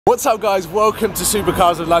What's up guys, welcome to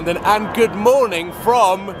Supercars of London and good morning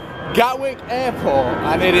from Gatwick Airport,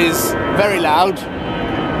 and it is very loud.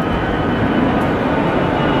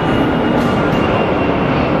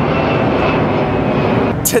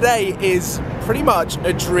 Today is pretty much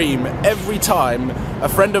a dream. Every time a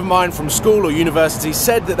friend of mine from school or university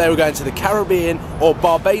said that they were going to the Caribbean or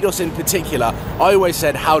Barbados in particular, I always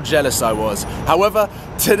said how jealous I was. However,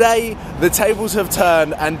 today the tables have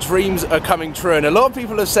turned and dreams are coming true, and a lot of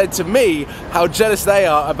people have said to me how jealous they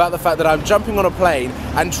are about the fact that I'm jumping on a plane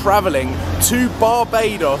and travelling to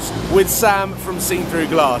Barbados with Sam from Seen Through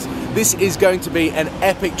Glass. This is going to be an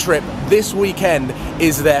epic trip. This weekend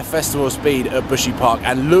is their Festival of Speed at Bushy Park,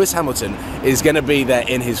 and Lewis Hamilton is going to be there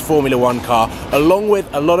in his Formula One car, along with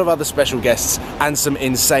a lot of other special guests and some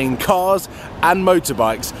insane cars and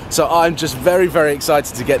motorbikes. So I'm just very, very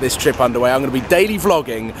excited to get this trip underway. I'm going to be daily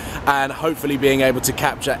vlogging and hopefully being able to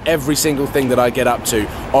capture every single thing that I get up to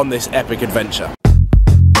on this epic adventure.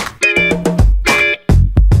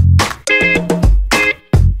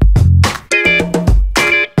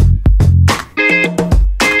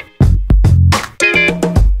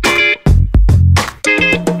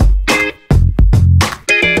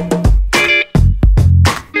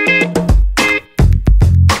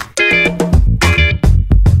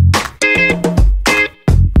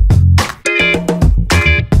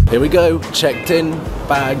 Here we go, checked in,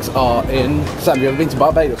 bags are in. Sam, have you ever been to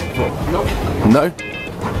Barbados before? Nope. No?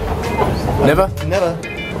 Never? Never.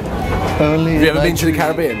 Only Have you ever been to the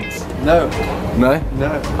Caribbean? No. No?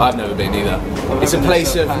 No. I've never been either. It's a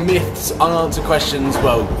place of myths, unanswered questions,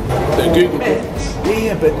 well, Google myths?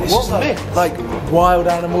 Yeah, but it's What just myths? like wild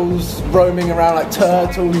animals roaming around, like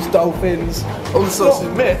turtles, dolphins, all sorts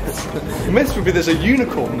of myths. Myths would be there's a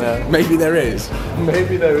unicorn there. Maybe there is.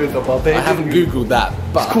 Maybe there is a Barbadian. I haven't Googled that,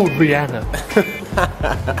 but... It's called Rihanna.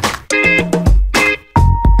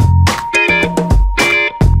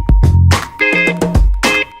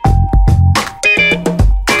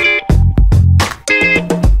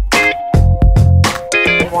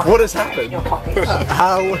 What has happened?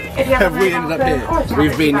 How have we ended up here?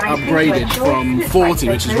 We've been upgraded from 40,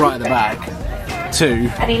 which is right at the back,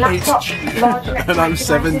 to 80, and I'm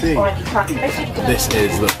 17. This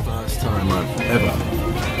is the first time I've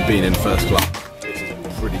ever been in first class. This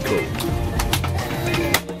is pretty cool.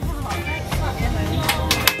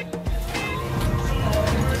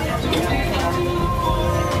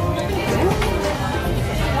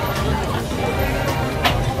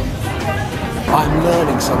 I'm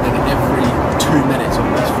learning something every 2 minutes on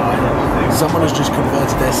this flight. Someone has just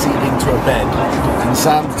converted their seat into a bed, and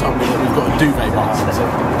Sam told me that we've got a duvet button. So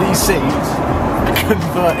these seats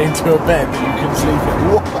convert into a bed that you can sleep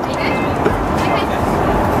in. What?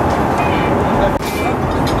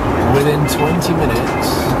 Within 20 minutes,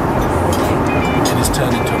 it has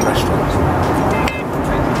turned into a restaurant.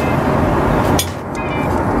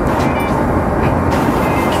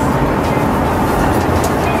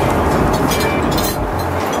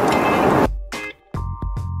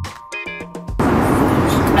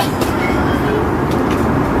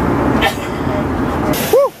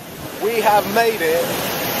 Have made it,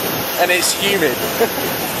 and it's humid.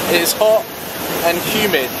 It's hot and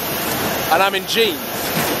humid, and I'm in jeans.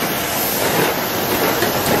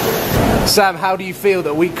 Sam, how do you feel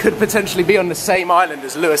that we could potentially be on the same island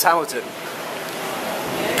as Lewis Hamilton?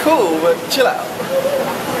 Cool, but chill out.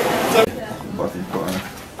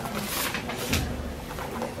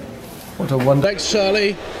 What a wonder. Thanks,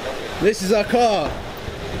 Charlie. This is our car.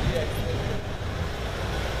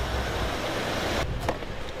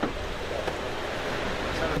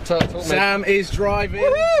 Sam is driving.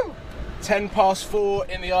 10 past 4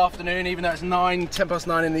 in the afternoon, even though it's 10 past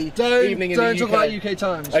 9 in the evening in the UK. Don't talk about UK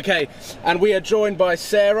times. Okay, and we are joined by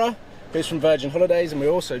Sarah, who's from Virgin Holidays, and we're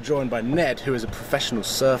also joined by Ned, who is a professional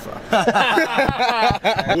surfer.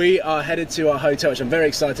 We are headed to our hotel, which I'm very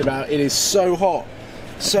excited about. It is so hot.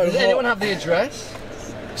 So hot. Does anyone have the address?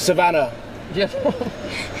 Savannah. Yeah.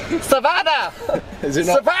 Savannah! Is it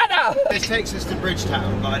not? Savannah! This takes us to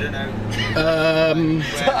Bridgetown, but I don't know.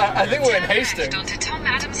 I think we're in Hastings. Onto Tom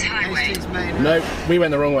Adams Highway. Hastings Main. No, we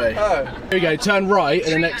went the wrong way. Oh. Here we go, turn right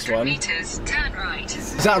in the next 300 one. meters, turn right.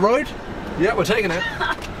 Is that a road? Yeah, we're taking it.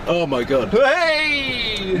 Oh my god.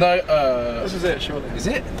 Hey! No, This is it, surely. is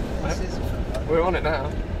it? We're on it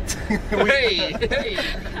now. Hey! Hey!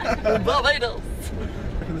 Barbados!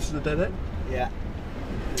 This is a dead end? Yeah.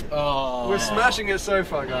 Oh. We're smashing it so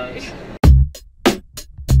far, guys.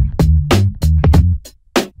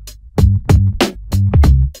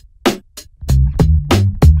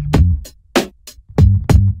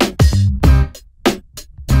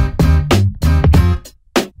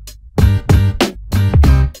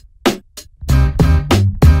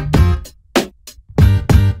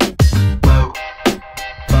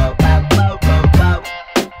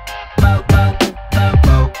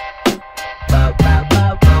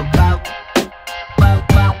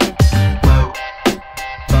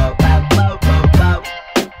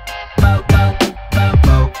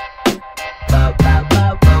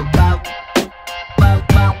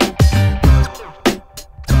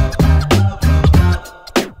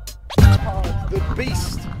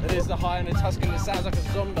 beast that is the Highlander Tuscan. It sounds like a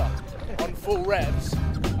Zonda on full revs.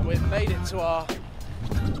 And we've made it to our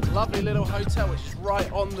lovely little hotel, which is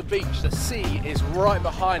right on the beach. The sea is right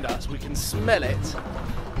behind us. We can smell it.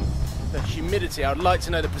 The humidity, I'd like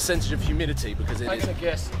to know the percentage of humidity because it is... I'm gonna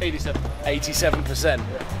guess 87. 87%.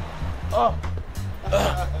 Oh!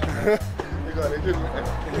 You got it, didn't we?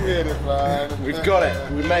 You made it, man. We've got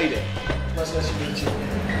it. We made it.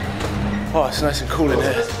 Oh, it's nice and cool in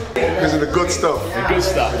here. Because of the good stuff. The good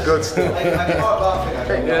stuff. The good stuff.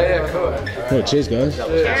 Yeah, cool. Well, cheers, guys.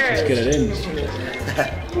 Let's get it in.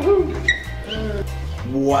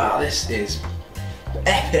 Wow, this is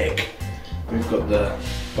epic. We've got the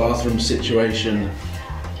bathroom situation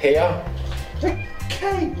here.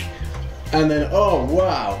 Cake. And then, oh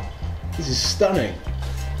wow, this is stunning.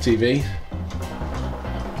 TV.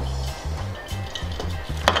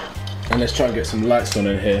 And let's try and get some lights on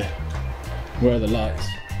in here. Where are the lights?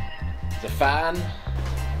 The fan.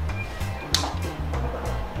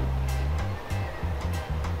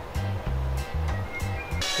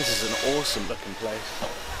 This is an awesome looking place.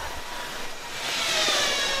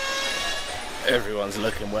 Everyone's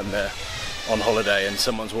looking when they're on holiday and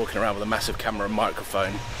someone's walking around with a massive camera and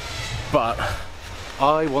microphone. But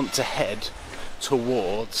I want to head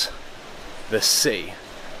towards the sea,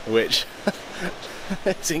 which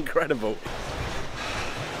it's incredible.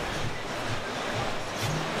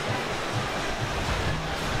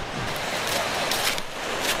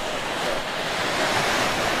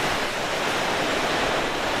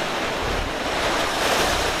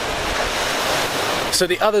 So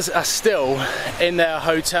the others are still in their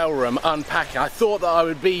hotel room unpacking. I thought that I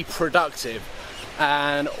would be productive,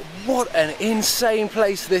 and what an insane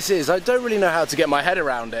place this is. I don't really know how to get my head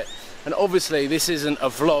around it. And obviously this isn't a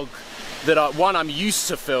vlog that one, I'm used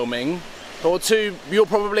to filming, or two, you're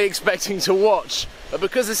probably expecting to watch. But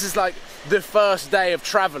because this is like the first day of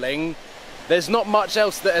traveling, there's not much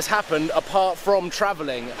else that has happened apart from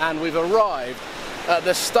traveling, and we've arrived at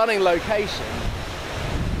the stunning location.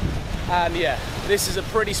 And yeah, this is a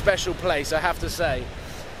pretty special place, I have to say.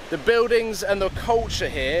 The buildings and the culture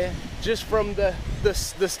here, just from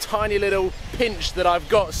this tiny little pinch that I've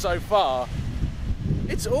got so far,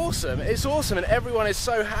 it's awesome. It's awesome, and everyone is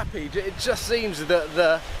so happy. It just seems that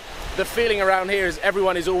the feeling around here is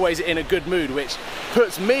everyone is always in a good mood, which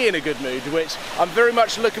puts me in a good mood, which I'm very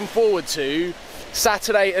much looking forward to.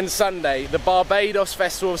 Saturday and Sunday, the Barbados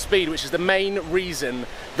Festival of Speed, which is the main reason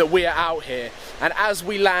that we are out here. And as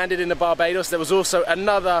we landed in the Barbados, there was also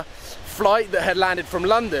another flight that had landed from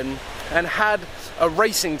London and had a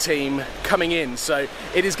racing team coming in. So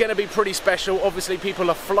it is going to be pretty special. Obviously people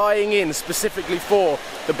are flying in specifically for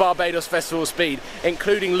the Barbados Festival of Speed,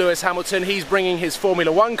 including Lewis Hamilton. He's bringing his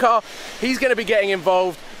Formula 1 car. He's going to be getting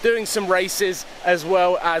involved, doing some races, as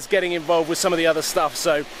well as getting involved with some of the other stuff.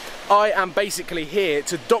 So I am basically here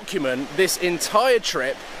to document this entire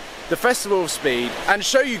trip, the Festival of Speed, and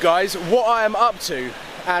show you guys what I am up to.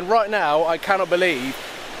 And right now I cannot believe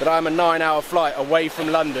that I'm a 9-hour flight away from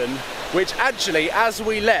London, which actually, as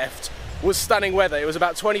we left, was stunning weather. It was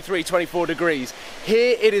about 23, 24 degrees.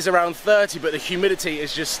 Here it is around 30, but the humidity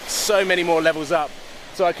is just so many more levels up.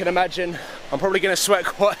 So I can imagine I'm probably going to sweat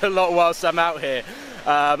quite a lot whilst I'm out here.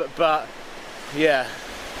 But yeah,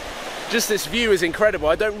 just this view is incredible.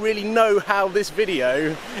 I don't really know how this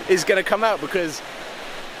video is going to come out because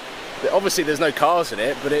obviously there's no cars in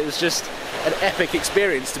it, but it was just an epic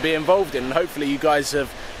experience to be involved in, and hopefully you guys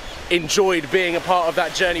have enjoyed being a part of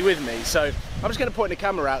that journey with me. So I'm just going to point the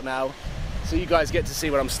camera out now so you guys get to see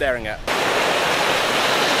what I'm staring at.